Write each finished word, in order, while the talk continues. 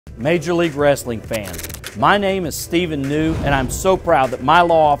Major League Wrestling fans. My name is Stephen New, and I'm so proud that my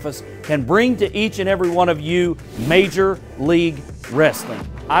law office can bring to each and every one of you Major League Wrestling.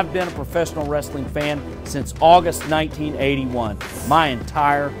 I've been a professional wrestling fan since August 1981, my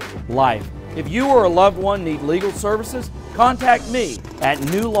entire life. If you or a loved one need legal services, contact me at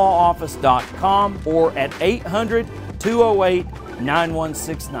newlawoffice.com or at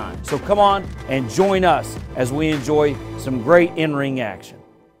 800-208-9169. So come on and join us as we enjoy some great in-ring action.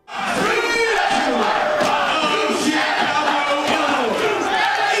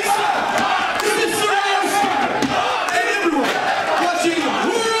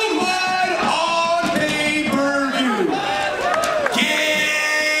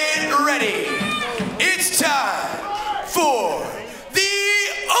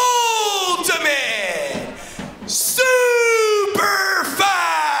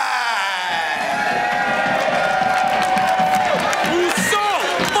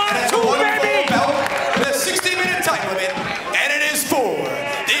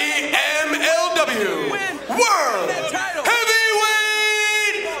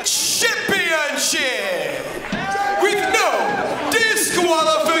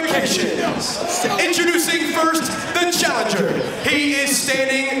 Introducing first the challenger. He is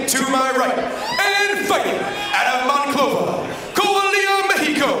standing to my right and fighting out of Monclova, Coahuila,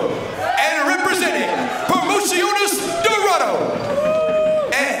 Mexico, and representing Promociones Dorado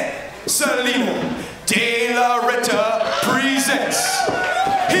and Salina de la Renta presents.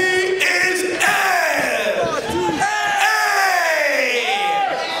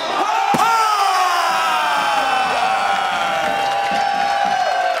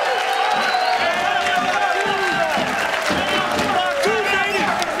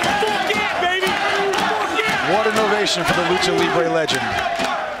 For the Lucha Libre legend.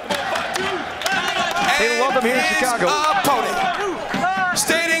 They love him here in Chicago. Opponent,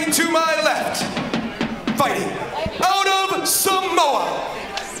 standing to my left, fighting out of Samoa,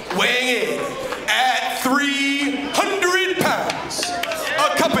 weighing in at 300 pounds,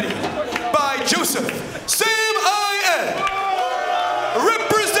 accompanied by Joseph Sam I.M.,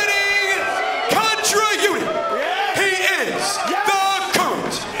 representing Contra Unit. He is the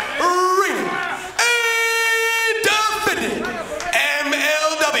current reigning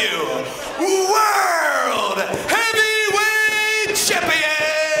World Heavyweight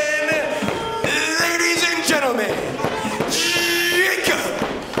Champion, ladies and gentlemen, Jacob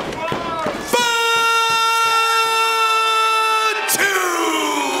Fatu.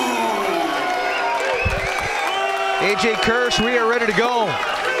 AJ Kirsch, we are ready to go.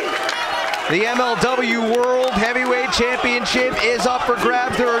 The MLW World Heavyweight Championship is up for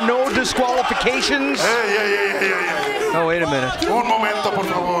grabs. There are no disqualifications. Hey. Oh, wait a minute. Un momento, por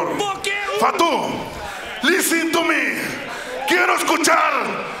favor. Fatu, listen to me. Quiero escuchar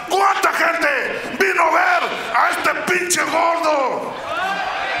cuánta gente vino a ver a este pinche gordo.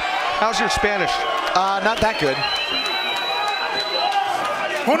 How's your Spanish? Not that good.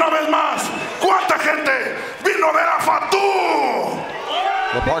 Una vez más, cuánta gente vino a ver a Fatu.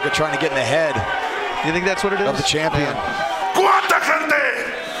 La Parka trying to get in the head. You think that's what it is? Of the champion. Cuánta gente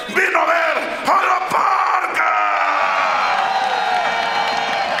vino a ver a La Parka.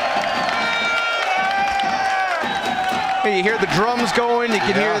 Hey, you hear the drums going, you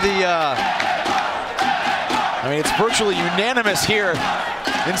can hear the... I mean, it's virtually unanimous here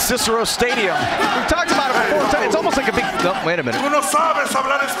in Cicero Stadium. We've talked about it before. It's almost like a big... No, wait a minute. Tú no sabes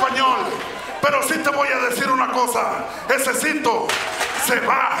hablar español, pero sí te voy a decir una cosa. Ese cinto se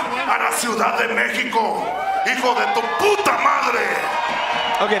va a la Ciudad de México, hijo de tu puta madre.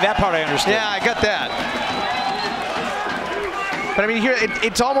 Okay, that part I understand. Yeah, I got that. But I mean, here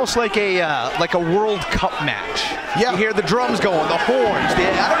it's almost like a World Cup match. Yeah. You hear the drums going, the horns.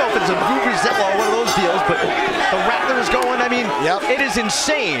 I don't know if it's a vuvuzela or one of those deals, but the rattlers going. I mean, It is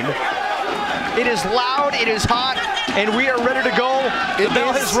insane. It is loud, it is hot, and we are ready to go. The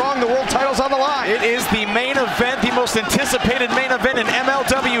bell has rung, the world title's on the line. It is the main event, the most anticipated main event in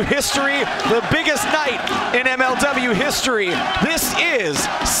MLW history, the biggest night in MLW history. This is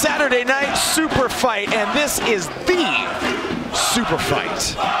Saturday Night Super Fight, and this is the Super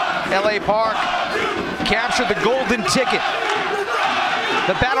Fight. LA Park captured the golden ticket.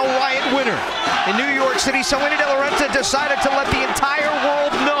 The Battle Riot winner in New York City, Salina de la Renta decided to let the entire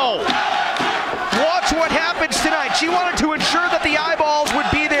world know. Watch what happens tonight. She wanted to ensure that the eyeballs would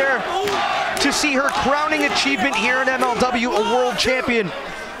be there to see her crowning achievement here in MLW, a world champion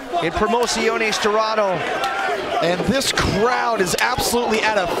in Promociones Dorado. And this crowd is absolutely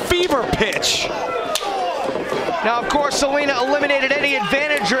at a fever pitch. Now, of course, Salina eliminated any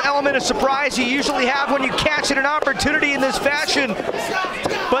advantage or element of surprise you usually have when you catch at an opportunity in this fashion.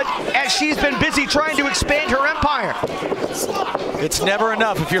 But as she's been busy trying to expand her empire. It's never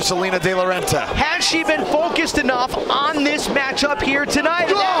enough if you're Salina De La Renta. Has she been focused enough on this matchup here tonight?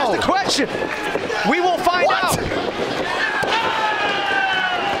 And that is the question. We will find out.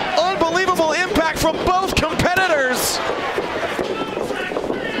 Unbelievable impact from both competitors.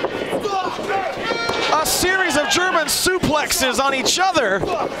 A series of German suplexes on each other.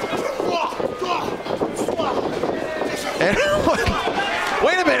 And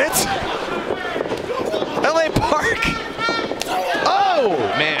wait a minute. LA Park. Oh,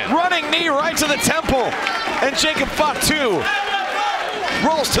 man. Running knee right to the temple. And Jacob Fatu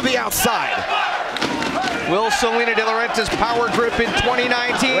rolls to the outside. Will Salina De La Renta's power grip in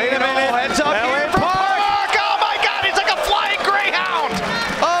 2019? Wait a minute. Oh, heads up LA here from Park. Park. Oh my God, he's like a flying greyhound.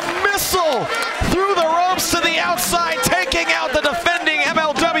 A missile through the ropes to the outside, taking out the defending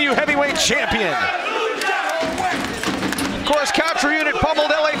MLW heavyweight champion. Of course, Contra Unit pummeled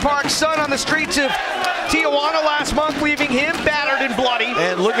LA Park's son on the streets of Tijuana last month, leaving him battered and bloody.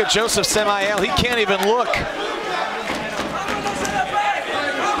 And look at Joseph Semael. He can't even look.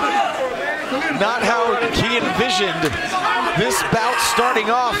 Not how he envisioned this bout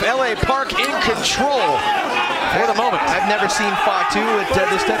starting off. LA Park in control for the moment. I've never seen Fatu at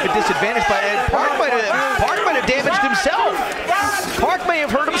this type of disadvantage, but Park might have damaged himself. Park may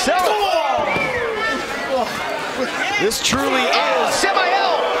have hurt himself. This truly is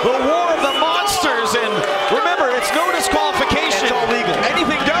Semael. the war of the monsters, and remember, it's no disqualification. It's all legal.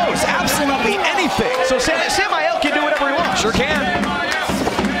 Anything goes, absolutely anything. So Semael can do whatever he wants. Sure can.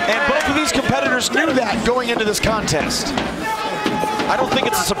 And both of these competitors knew that going into this contest. I don't think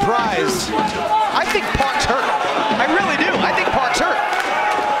it's a surprise. I think Park's hurt. I really do. I think Park's hurt.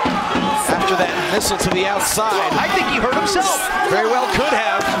 After that missile to the outside. I think he hurt himself. Very well could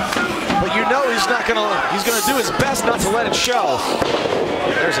have. But you know he's gonna do his best not to let it show.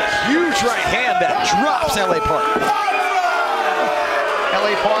 There's a huge right hand that drops LA Park.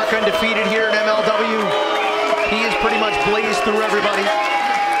 LA Park undefeated here in MLW. He has pretty much blazed through everybody.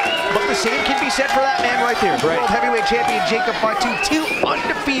 But the same can be said for that man right there. Right. World heavyweight champion Jacob Fatu, two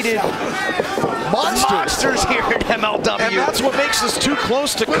undefeated monsters here in MLW. And that's what makes this too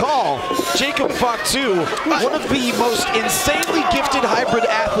close to call. Jacob Fatu, one of the most insanely gifted hybrid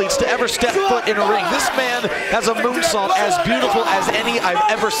athletes to ever step foot in a ring. This man has a moonsault as beautiful as any I've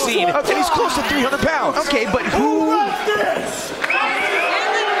ever seen, and he's close to 300 pounds. Okay, but who is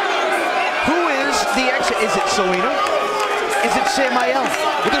the ex? Is it Salina? Is it Semael?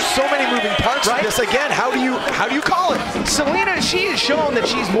 But there's so many moving parts to this. Again, how do you call it? Salina, she has shown that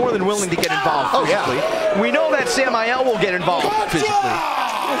she's more than willing to get involved physically. We know that Semael will get involved physically.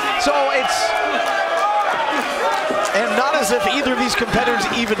 So it's... And not as if either of these competitors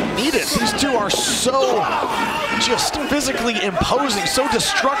even need it. These two are so just physically imposing, so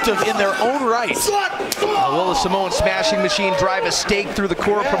destructive in their own right. Will the Samoan smashing machine drive a stake through the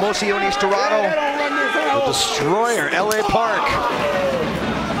core of Promociones Dorado? The destroyer, LA Park,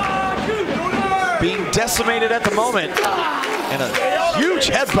 being decimated at the moment, and a huge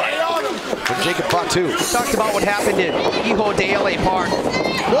headbutt from Jacob Fatu. We talked about what happened at Hijo de LA Park.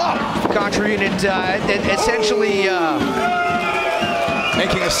 Contra Unit essentially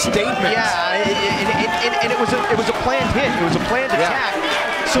making a statement. Yeah, and it was a planned hit. It was a planned attack.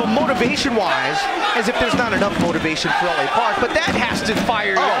 So motivation-wise, as if there's not enough motivation for LA Park, but that has to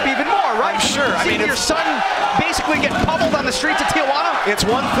fire you up even more, right? I'm sure. Seeing your son basically get pummeled on the streets of Tijuana. It's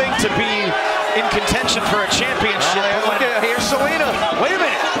one thing to be in contention for a championship. Here's Salina. Wait a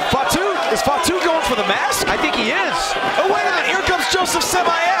minute. Fatu? Is Fatu going for the mask? I think he is. Oh, wait a minute. Here comes Joseph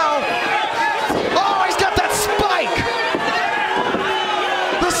Semael. Oh, he's got that spike.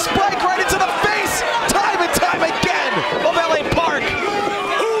 The spike right into the face, time and time again, of LA Park.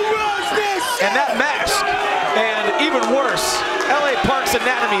 And that mask, and even worse, LA Park's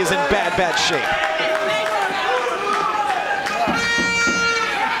anatomy is in bad shape.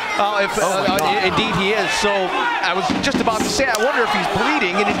 Indeed he is. So I was just about to say, I wonder if he's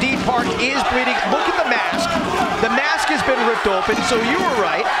bleeding, and indeed Park is bleeding. Look at the mask. The mask has been ripped open, so you were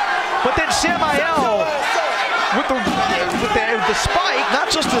right. But then Semael, with the spike, Not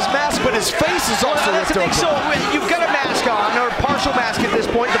just his mask, but his face is also ripped open. So you've got a mask on, or a partial mask at this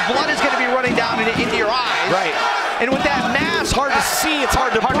point. The blood is going to be running down into your eyes. Right. And with that mask, It's hard to see, it's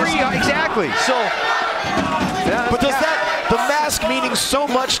hard to breathe. Exactly. So, But does the mask meaning so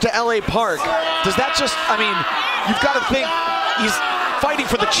much to LA Park, does that just, I mean, you've got to think he's fighting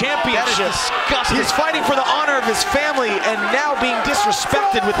for the championship. That is disgusting. He's fighting for the honor of his family, and now being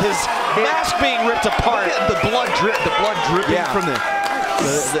disrespected with his mask being ripped apart. the blood dripping from the...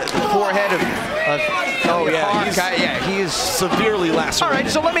 the forehead of Oh yeah, he is severely lacerated. All right,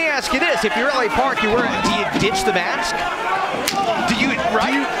 so let me ask you this: if you're LA Park, do you ditch the mask? Do you?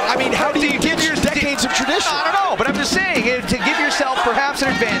 I mean, how do you give your decades of tradition? I don't know, but I'm just saying, to give yourself perhaps an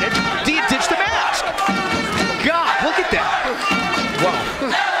advantage, do you ditch the mask? God, look at that! Wow.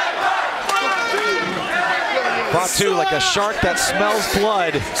 Fatu like a shark that smells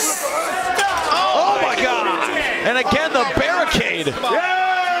blood. Oh my God! And again, the barricade.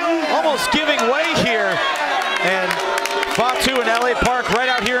 Almost giving way here, and Fatu and LA Park right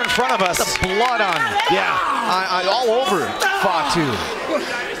out here in front of us. The blood on, all over Fatu.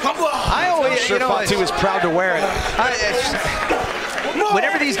 I'm sure Fatu is proud to wear it.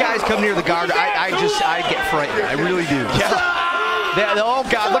 Whenever these guys come near the guard, I get frightened. I really do. Yeah. Oh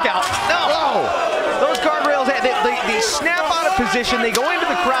God, look out! No, those guardrails, they snap out of position. They go into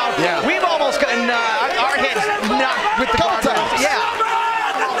the crowd. Yeah. We've almost gotten our heads knocked with the guardrails.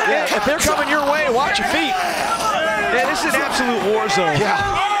 Yeah, if they're coming your way, watch your feet. Yeah, this is an absolute war zone. Yeah.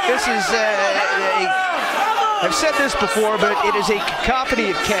 This is I've said this before, but it is a cacophony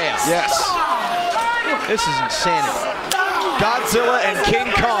of chaos. Yes. This is insanity. Godzilla and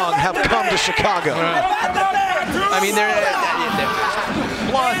King Kong have come to Chicago. I mean, there's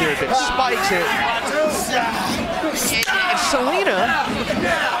blood, there's been spikes, and Selena.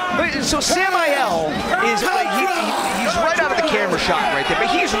 So Samael is he's right out of the camera shot right there, but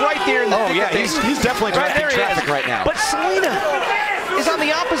he's right there in the he's definitely directing traffic right now. But Selena is on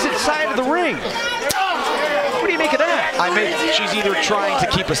the opposite side of the ring. What do you make of that? I think she's either trying to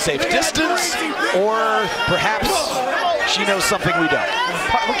keep a safe distance, or perhaps she knows something we don't.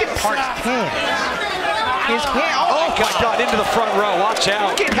 Look at Park's hands. His hand. Oh my God! Into the front row. Watch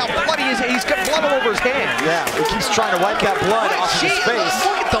out! Look at how bloody he is. He's got blood all over his hand. Yeah, he keeps trying to wipe that blood off of his face.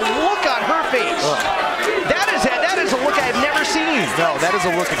 Look at the look on her face. That is a look I have never seen. No, that is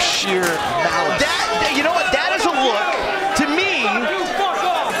a look of sheer malice. You know what? That is a look to me.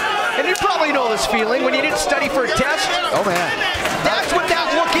 And you probably know this feeling when you didn't study for a test. Oh man. That's what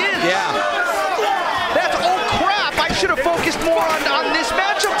that look is. Yeah. That's oh crap! I should have focused more on this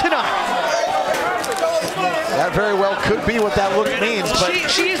matchup tonight. That very well could be what that look means, but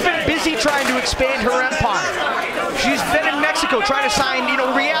she's been busy trying to expand her empire. She's been in Mexico trying to sign,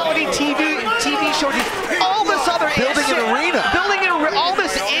 reality TV shows, all this other building an arena, all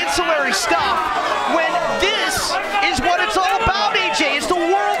this ancillary stuff. When this is what it's all about, AJ. It's the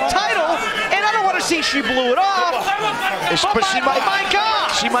world title, and I don't want to see she blew it off. But she might. My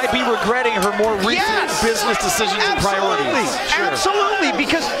God, she might be regretting her more recent business decisions and priorities. Sure. Absolutely,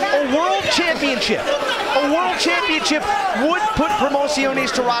 because a world championship would put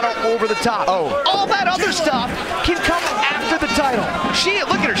Promociones Dorado over the top. All that other stuff can come after the title.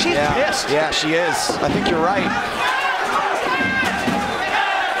 Look at her, she's pissed. Yeah, she is. I think you're right.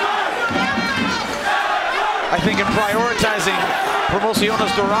 I think in prioritizing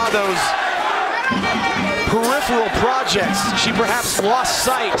Promociones Dorado's peripheral projects, she perhaps lost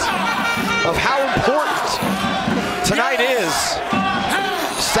sight of how important tonight is.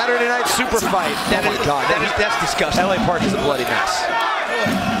 Saturday night super fight. That's disgusting. LA Park is a bloody mess.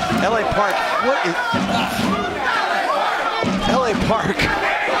 LA Park, LA Park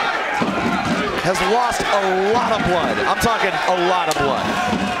has lost a lot of blood. I'm talking a lot of blood.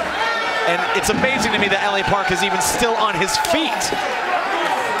 And it's amazing to me that LA Park is even still on his feet.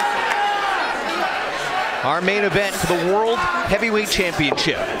 Our main event for the World Heavyweight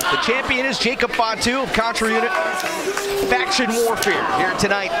Championship. The champion is Jacob Fatu of Contra Unit. Faction Warfare here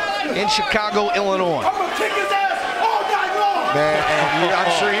tonight in Chicago, Illinois. Man,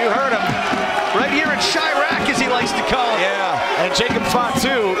 I'm sure you heard him. Right here in Chirac, as he likes to call it. Yeah, and Jacob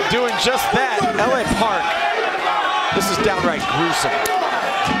Fatu doing just that. LA Park. This is downright gruesome.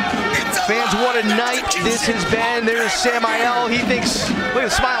 Fans, what a night this has been. There's Samael. He thinks, look at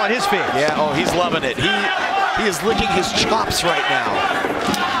the smile on his face. Yeah, he's loving it. He is licking his chops right now.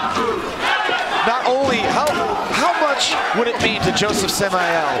 Not only, how much would it mean to Joseph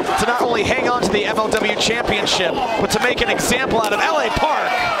Samael to not only hang on to the MLW Championship, but to make an example out of LA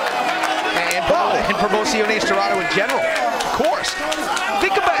Park? And Promociones Dorado in general, of course.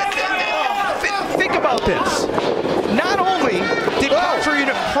 Think about this. Not only did Contra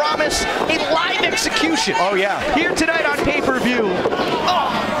Unit promise a live execution. Oh yeah. Here tonight on pay-per-view.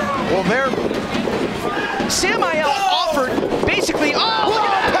 Well, Samael offered basically, look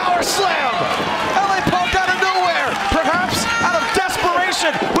at that power slam. LA Park out of nowhere, perhaps out of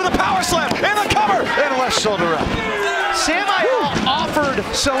desperation with a power slam and a cover and left shoulder up. Samael offered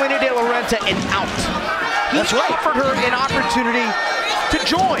Selena De La Renta an out. He offered her an opportunity to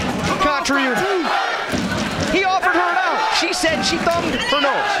join Contra Unit. He offered her an out. she said she thumbed her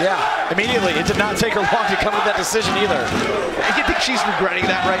nose. Yeah, immediately. It did not take her long to come to that decision either. You think she's regretting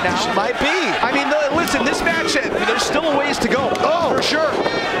that right now? She might be. I mean, listen, this match, there's still a ways to go. Oh, for sure.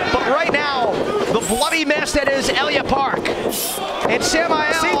 But right now, the bloody mess that is Elia Park and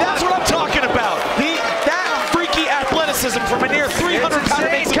Samael. See, that's what I'm talking about. That freaky athleticism from a near 300-pounder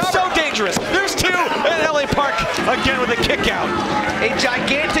makes him so dangerous. There's two, and LA Park again with a kick out. A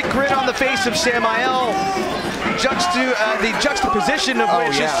gigantic grin on the face of Samael. The juxtaposition of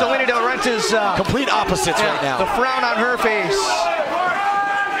which is Selena De La Renta's complete opposites right now. The frown on her face.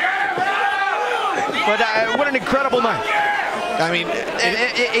 But what an incredible night. I mean,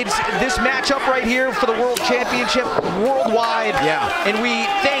 it's this matchup right here for the World Championship worldwide. Yeah. And we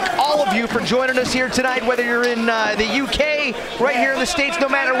thank all of you for joining us here tonight, whether you're in the UK, right here in the States, no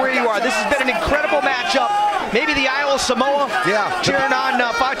matter where you are. This has been an incredible matchup. Maybe the Isle of Samoa cheering on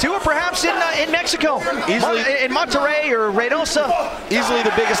Fatu, or perhaps in Mexico. Easily. In Monterrey or Reynosa. Easily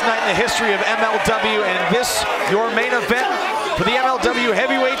the biggest night in the history of MLW, and this, your main event for the MLW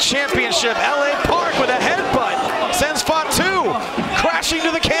Heavyweight Championship. LA Park with a headbutt sends Fatu crashing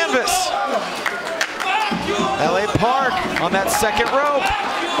to the canvas. LA Park on that second rope.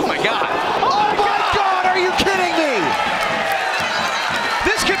 Oh my God. Oh my God, are you kidding me?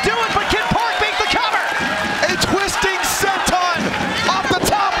 This could do it, but can Park make the cover? A twisting senton off the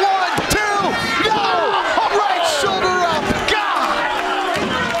top. 1, 2, no! Right shoulder up. God!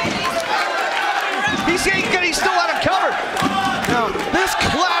 He's still out of cover. No, this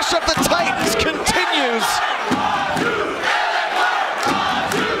clash of the Titans continues.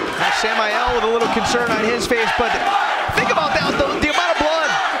 Samael with a little concern on his face, but think about that, the amount of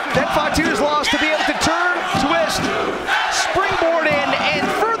blood that Fatu's lost to be able to turn, twist, springboard in, and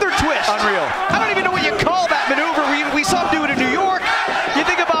further twist. Unreal. I don't even know what you call that maneuver. We saw him do it in New York. You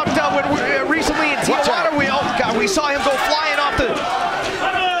think about when recently in Tijuana, we saw him go flying off the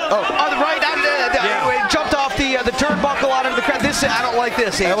right, jumped off the turnbuckle out into the crowd. I don't like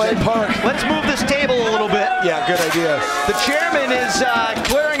this. LA Park. Let's move this table a little bit. Yeah, good idea. The chairman is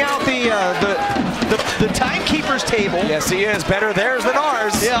clearing out the timekeeper's table. Yes, he is. Better theirs than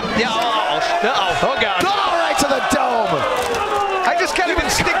ours. Yeah. Oh God. All right to the dome. I just kind of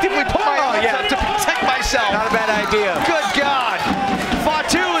instinctively put my arms up to protect myself. Not a bad idea. Good God.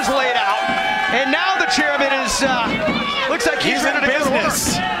 Fatu is laid out, and now the chairman is looks like he's in ready to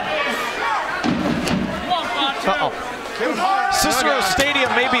business. Cicero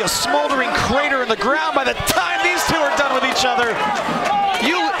Stadium may be a smoldering crater in the ground by the time these two are done with each other.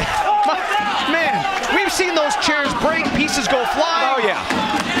 Man, we've seen those chairs break, pieces go flying. Oh yeah.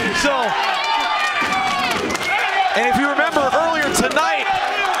 So, and if you remember earlier tonight,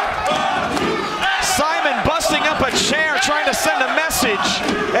 Simon busting up a chair trying to send a message,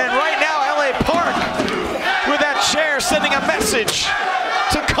 and right now LA Park with that chair sending a message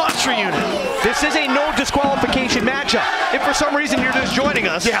to Contra Unit. This is a no disqualification matchup. If for some reason you're just joining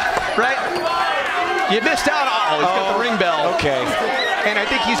us, right? You missed out. He's got the ring bell. Okay. And I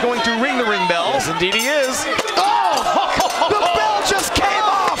think he's going to ring the ring bell. Yes, indeed he is. Oh! The bell just came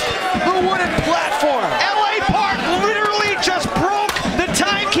off the wooden platform. LA Park literally just broke the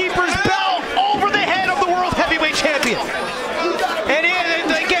timekeeper's bell over the head of the World Heavyweight Champion. And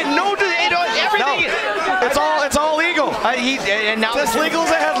again, everything. No, it's all legal. And now as legal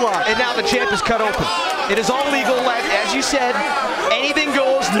as a headlock. And now the champ is cut open. It is all legal. As you said, anything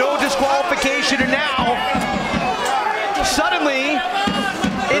goes, no disqualification. And now, suddenly,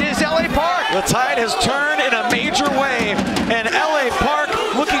 it is LA Park. The tide has turned in a major way, and LA Park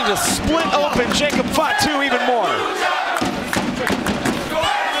looking to split open Jacob Fatu even more.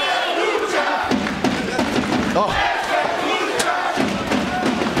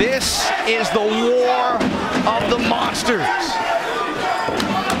 This is the war of the monsters.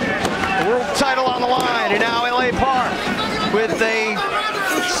 The world title on the line, and now LA Park with a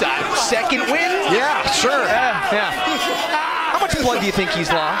second win. Yeah, sure. Yeah. How much blood do you think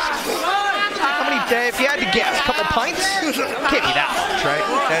he's lost? How many? If you had to guess, a couple pints? Can't be that much, right?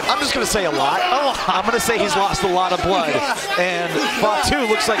 I'm just going to say a lot. I'm going to say he's lost a lot of blood, and Fatu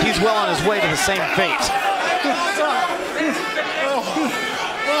looks like he's well on his way to the same fate.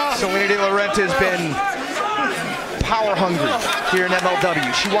 Selena De La Renta has been power hungry here in MLW.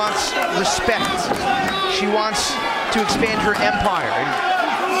 She wants respect. She wants to expand her empire.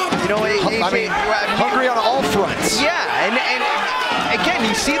 And, hungry on all fronts. Yeah, and again,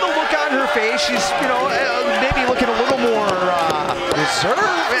 you see the look on her face. She's, maybe looking a little more reserved.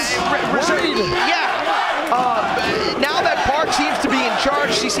 Yeah. Now that Park seems to be in charge,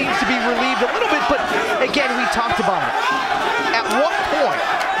 she seems to be relieved a little bit. But again, we talked about it. At what point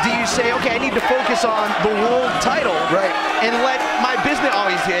do you say, okay, I need to focus on the world title, right, and let my business.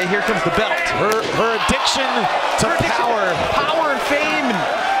 Oh, here comes the belt. Her addiction to power and fame,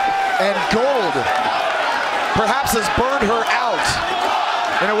 and gold perhaps has burned her out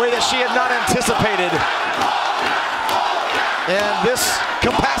in a way that she had not anticipated. And this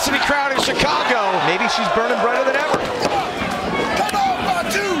capacity crowd in Chicago, maybe she's burning brighter than ever.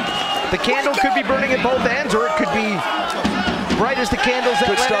 The candle could be burning at both ends, or it could be bright as the candles that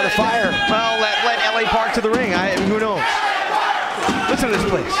could start a fire. Well, let LA Park to the ring. Who knows? Listen to this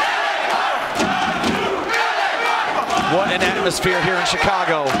place. What an atmosphere here in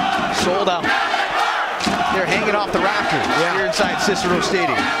Chicago. Sold out. They're hanging off the rafters here inside Cicero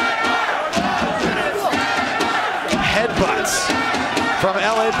Stadium. Headbutts from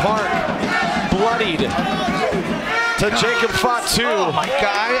LA Park, bloodied to Jacob Fatu. Oh my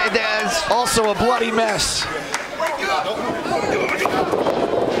God, that's also a bloody mess.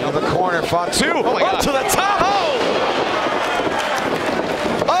 In the corner, Fatu up to the top. Oh!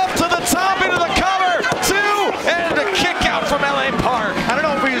 Up to the top into the cover. 2 and a kick out from LA Park. I don't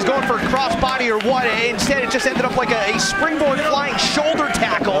know if he was going for a crossbody or what. Instead, it just ended up like a springboard flying shoulder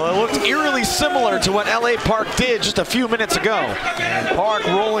tackle. Well, it looked eerily similar to what LA Park did just a few minutes ago. And Park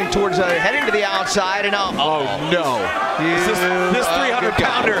rolling towards heading to the outside and out. Oh no! This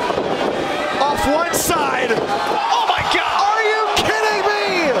 300-pounder off one side. Oh my God! Are you kidding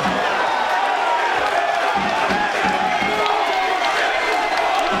me?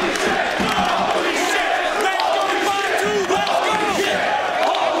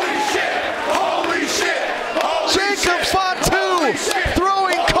 Jacob Fatu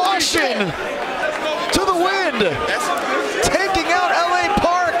throwing caution to the wind, taking out LA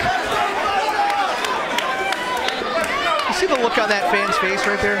Park. You see the look on that fan's face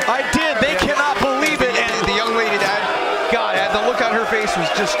right there? I did. They cannot believe it. And the young lady, God, the look on her face was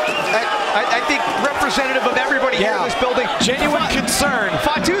just, I think, representative of everybody here in this building. Genuine concern.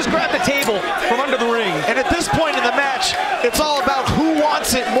 Fatu's grabbed the table from under the ring. And at this point in the match, it's all about who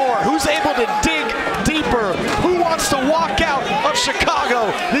wants it more, who's able to dig deeper, who wants to walk out of Chicago,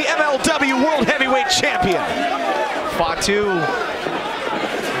 the MLW World Heavyweight Champion. Fatu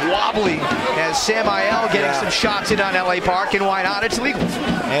wobbly as Samael getting some shots in on LA Park, and why not? It's legal.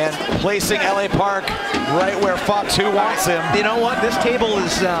 And placing LA Park right where Fatu wants him. You know what? This table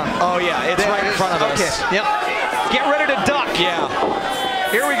is... oh yeah, it's right in front of us. Okay. Yep. Get ready to duck. Yeah.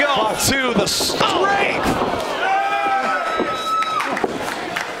 Here we go. Fatu, the strength.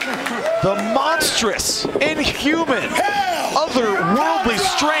 The monstrous, inhuman, otherworldly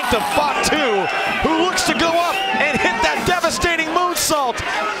strength of Fatu, who looks to go up and hit that devastating moonsault.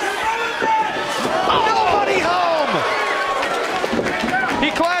 Nobody home. He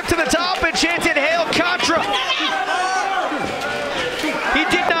climbed to the top and chanted Hail Contra. He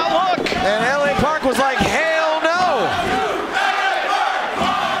did not look. And LA Park was like, hell no.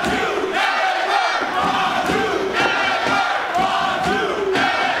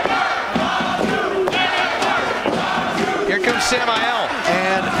 Here comes Samael.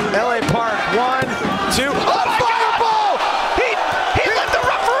 And LA Park, 1, 2, oh, fireball! He let the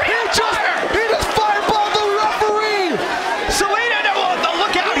referee he just fireballed the referee! Selena,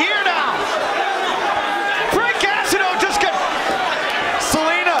 look out here now! Frank Cassido just got...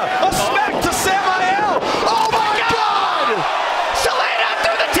 Selena, a smack to Samael! Oh my God! Selena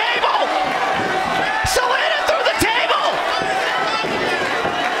through the table! Selena through the table!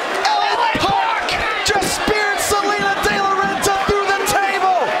 LA Park just speared Selena De La Renta through the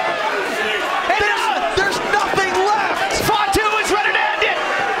table! And there's nothing left! Fatu is ready to end it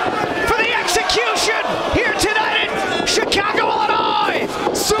for the execution here tonight in Chicago, Illinois!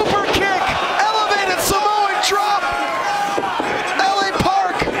 Super kick, elevated Samoan drop. LA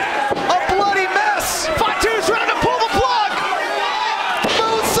Park, a bloody mess. Fatu's ready to pull the plug!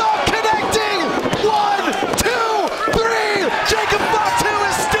 Moonsault connecting. 1, 2, 3. Jacob Fatu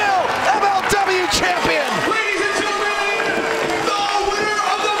is still MLW champion. Ladies and gentlemen, the winner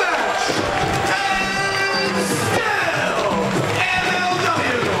of the match, and still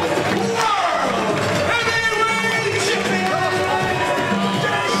MLW World Heavyweight Champion,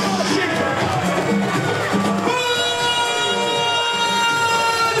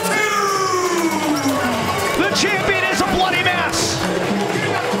 The champion is a bloody mess!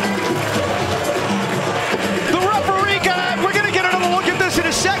 The referee guy, we're gonna get another look at this in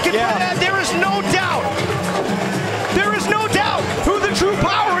a second, but there is no doubt who the true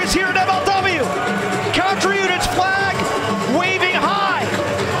power is here at MLW. Contra Unit's flag waving high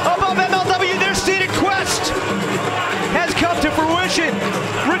above MLW. Their stated quest has come to fruition.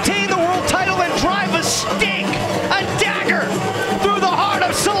 Retain the world title and drive a stake, a dagger, through the heart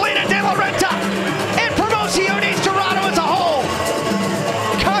of Selena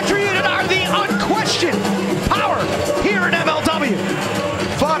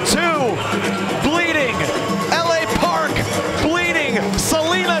Fatu bleeding. LA Park bleeding.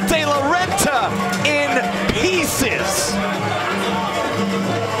 Salina De La Renta in pieces.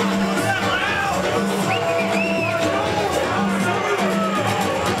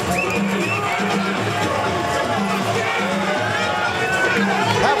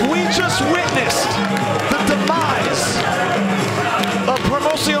 Have we just witnessed the demise of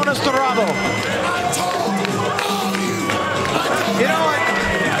Promociones Dorado? You know what?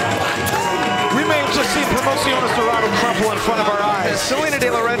 We may have just seen Promociones Dorado crumple in front of our eyes. Salina De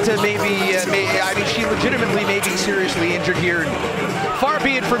La Renta may be, I mean, she legitimately may be seriously injured here. Far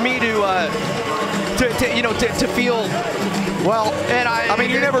be it for me to feel. Well, and I mean,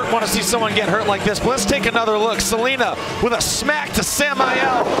 you never want to see someone get hurt like this, but let's take another look. Salina with a smack to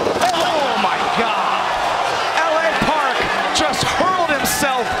Samael. Oh my God! LA Park just hurled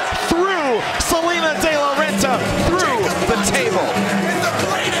himself through Salina De La Renta through the table. The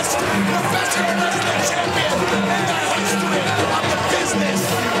greatest professional wrestling champion in the history of the business.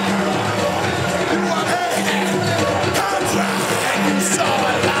 You are paid contract, and you saw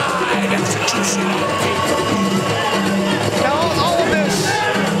a live execution of people. Now, all of this,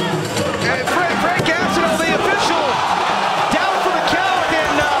 Frank Cassidy, the official, down for the count,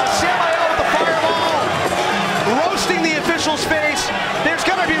 and Samael with the fireball, roasting the official's face. There's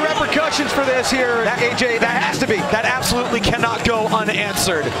going to be repercussions for this here, AJ. That has to be. That absolutely cannot go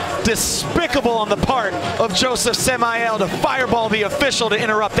unanswered. Despicable on the part of Joseph Samael to fireball the official to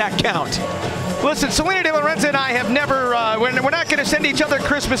interrupt that count. Listen, Salina De La Renta and I have never, we're not going to send each other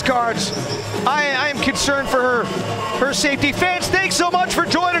Christmas cards. I am concerned for her safety. Fans, thanks so much for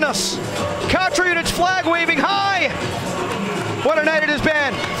joining us. Contra Unit's flag waving high. What a night it has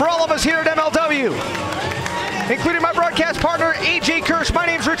been for all of us here at MLW, including my broadcast partner, AJ Kirsch. My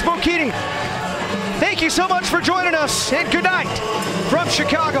name's Rich Bocchini. Thank you so much for joining us, and good night from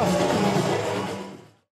Chicago.